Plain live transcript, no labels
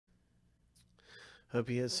Hope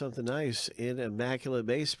you had something nice in Immaculate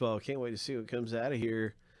Baseball. Can't wait to see what comes out of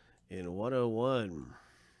here in 101.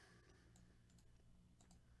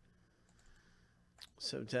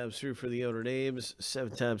 7 times through for the owner names,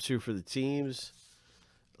 7 times through for the teams.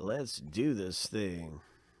 Let's do this thing.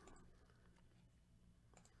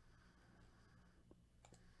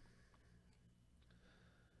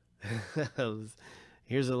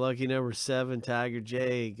 Here's a lucky number 7, Tiger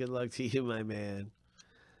J. Good luck to you, my man.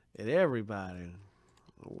 And everybody.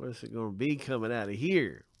 What's it going to be coming out of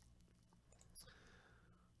here?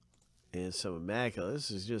 And some Immaculate.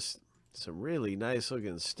 This is just some really nice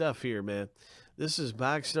looking stuff here, man. This is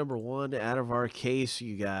box number 1 out of our case,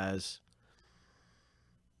 you guys.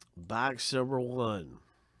 Box number 1.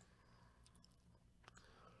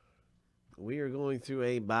 We are going through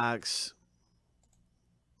a box,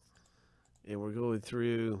 and we're going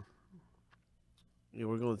through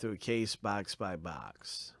a case box by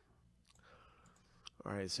box.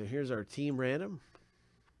 All right, so here's our team random.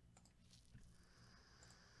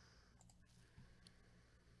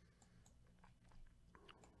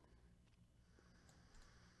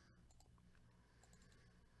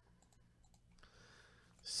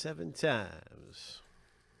 Seven times.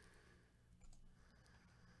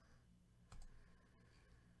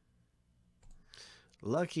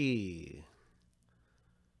 Lucky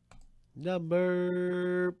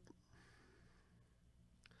number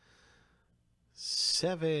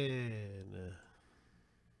 7.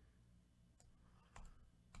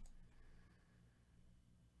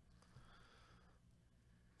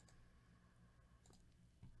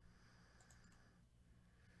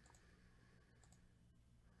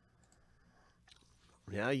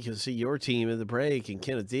 Now you can see your team in the break, and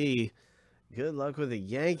Kenneth D. Good luck with the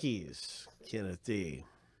Yankees, Kenneth D.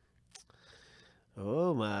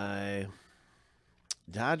 Oh my.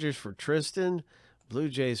 Dodgers for Tristan, Blue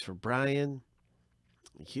Jays for Brian,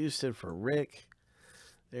 Houston for Rick.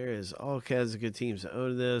 There is all kinds of good teams that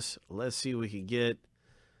own this. Let's see what we can get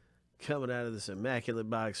coming out of this Immaculate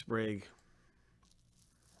box break.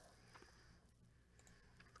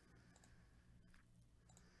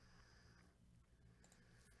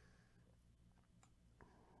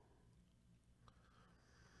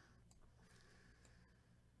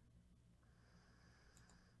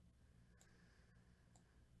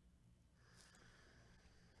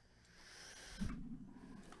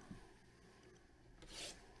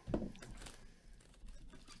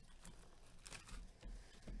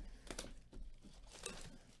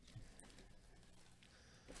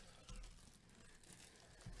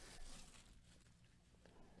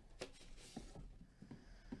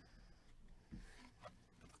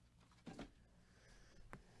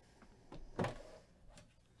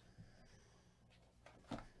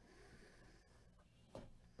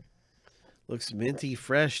 Looks minty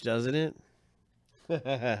fresh, doesn't it?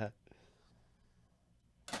 I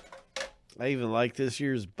even like this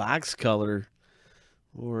year's box color.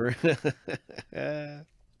 Or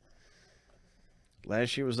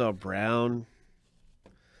last year was all brown.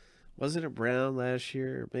 Wasn't it brown last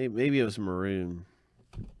year? Maybe it was maroon.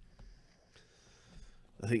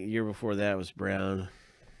 I think the year before that was brown.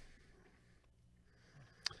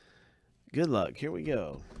 Good luck. Here we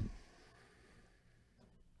go.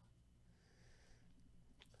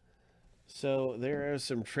 So there are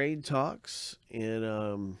some trade talks, and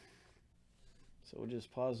so we'll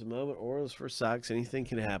just pause a moment. Orioles for Sox. Anything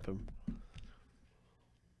can happen.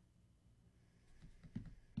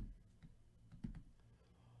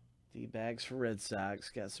 D-backs for Red Sox.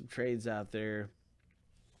 Got some trades out there.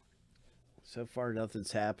 So far,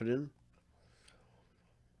 nothing's happening.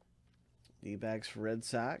 D-backs for Red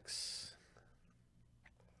Sox.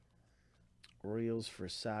 Orioles for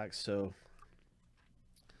Sox. So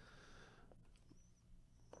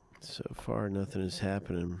far, nothing is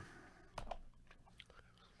happening.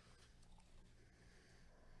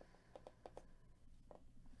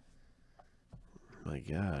 My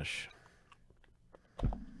gosh.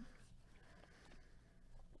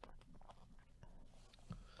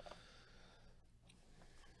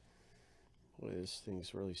 Boy, this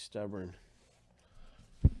thing's really stubborn.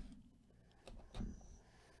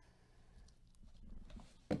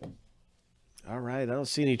 All right, I don't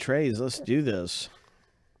see any trades. Let's do this.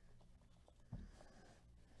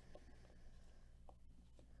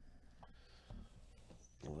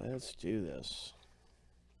 Let's do this.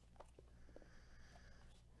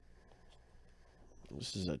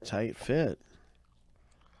 This is a tight fit.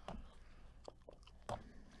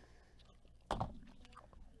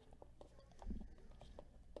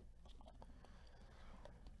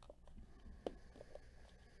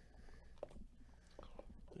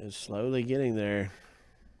 It's slowly getting there.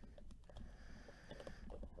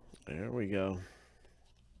 There we go.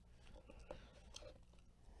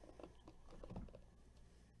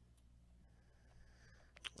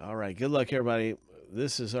 All right, good luck, everybody.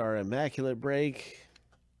 This is our Immaculate break.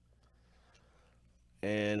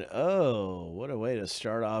 And, oh, what a way to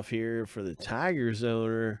start off here for the Tigers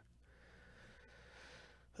owner.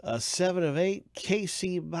 A 7 of 8,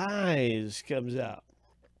 Casey Mize comes out.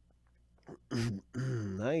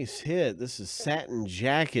 Nice hit. This is Satin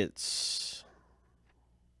Jackets.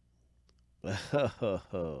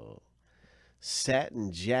 Oh,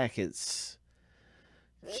 Satin Jackets.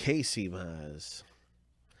 Casey Mize.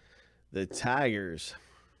 The Tigers.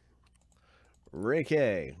 Rick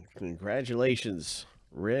A. Congratulations,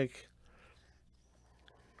 Rick.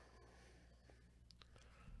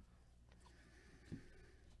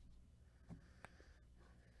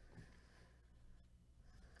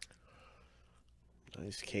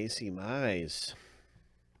 Nice Casey Mize.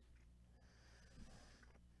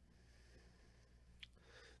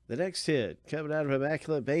 The next hit coming out of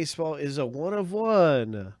Immaculate Baseball is a 1 of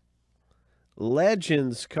 1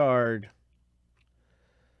 Legends card.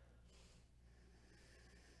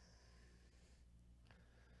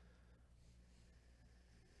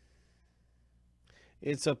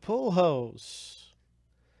 It's a pull hose.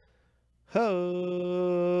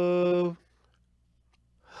 Ho!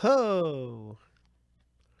 Ho!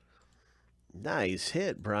 Nice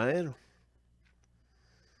hit, Brian.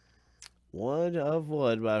 1 of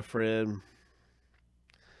 1, my friend.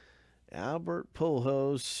 Albert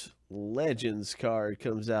Pujols Legends card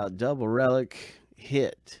comes out. Double relic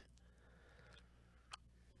hit.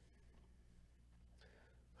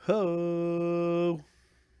 Ho!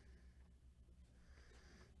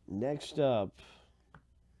 Next up,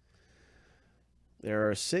 there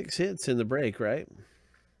are 6 hits in the break, right?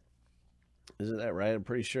 Isn't that right? I'm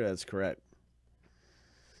pretty sure that's correct.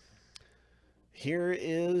 Here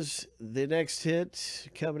is the next hit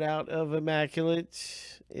coming out of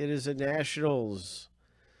Immaculate. It is a Nationals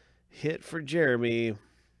hit for Jeremy.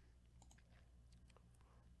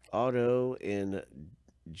 Auto in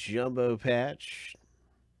jumbo patch.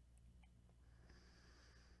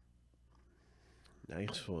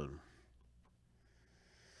 Nice one.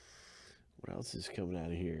 What else is coming out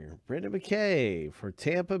of here? Brendan McKay for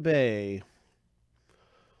Tampa Bay.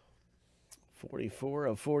 44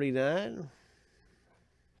 of 49.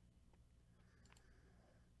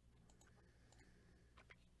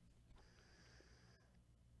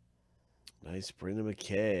 Nice Brendan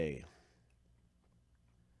McKay.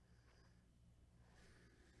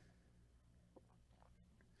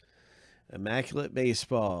 Immaculate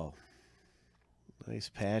Baseball. Nice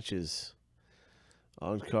patches.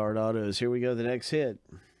 On-card autos. Here we go, the next hit.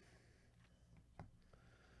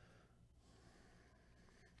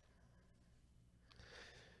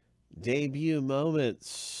 Debut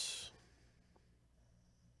moments.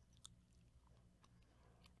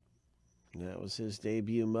 That was his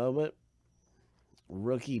debut moment.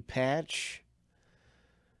 Rookie patch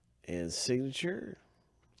and signature.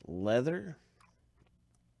 Leather.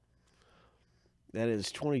 That is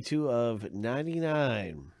 22 of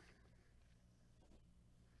 99.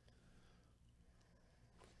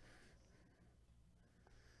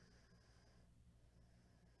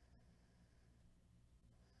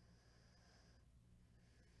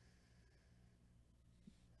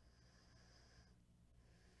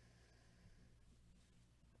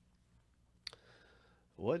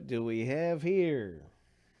 What do we have here?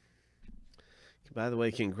 By the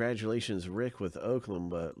way, congratulations, Rick, with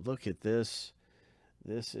Oakland, but look at this.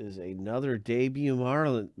 This is another debut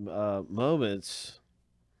Marlin moments.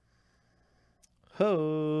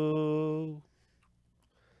 Ho!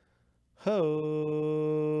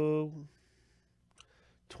 Ho!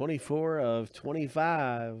 24 of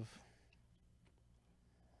 25.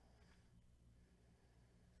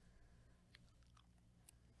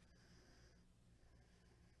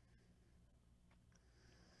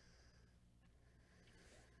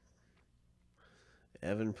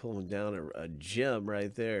 Evan pulling down a gem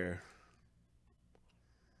right there.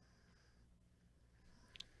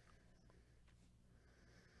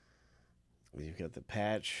 You've got the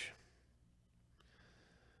patch.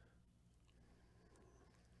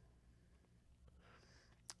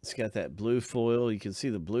 It's got that blue foil. You can see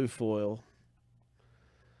the blue foil.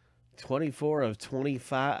 24 of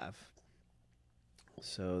 25.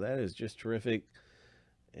 So that is just terrific.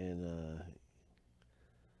 And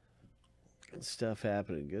good stuff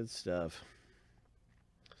happening. Good stuff.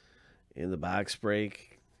 In the box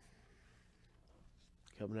break.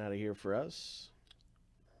 Coming out of here for us.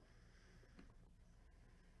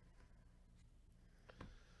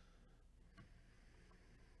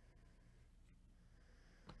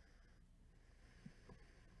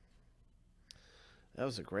 That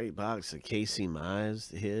was a great box. The Casey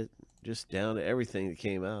Mize hit. Just down to everything that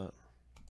came out.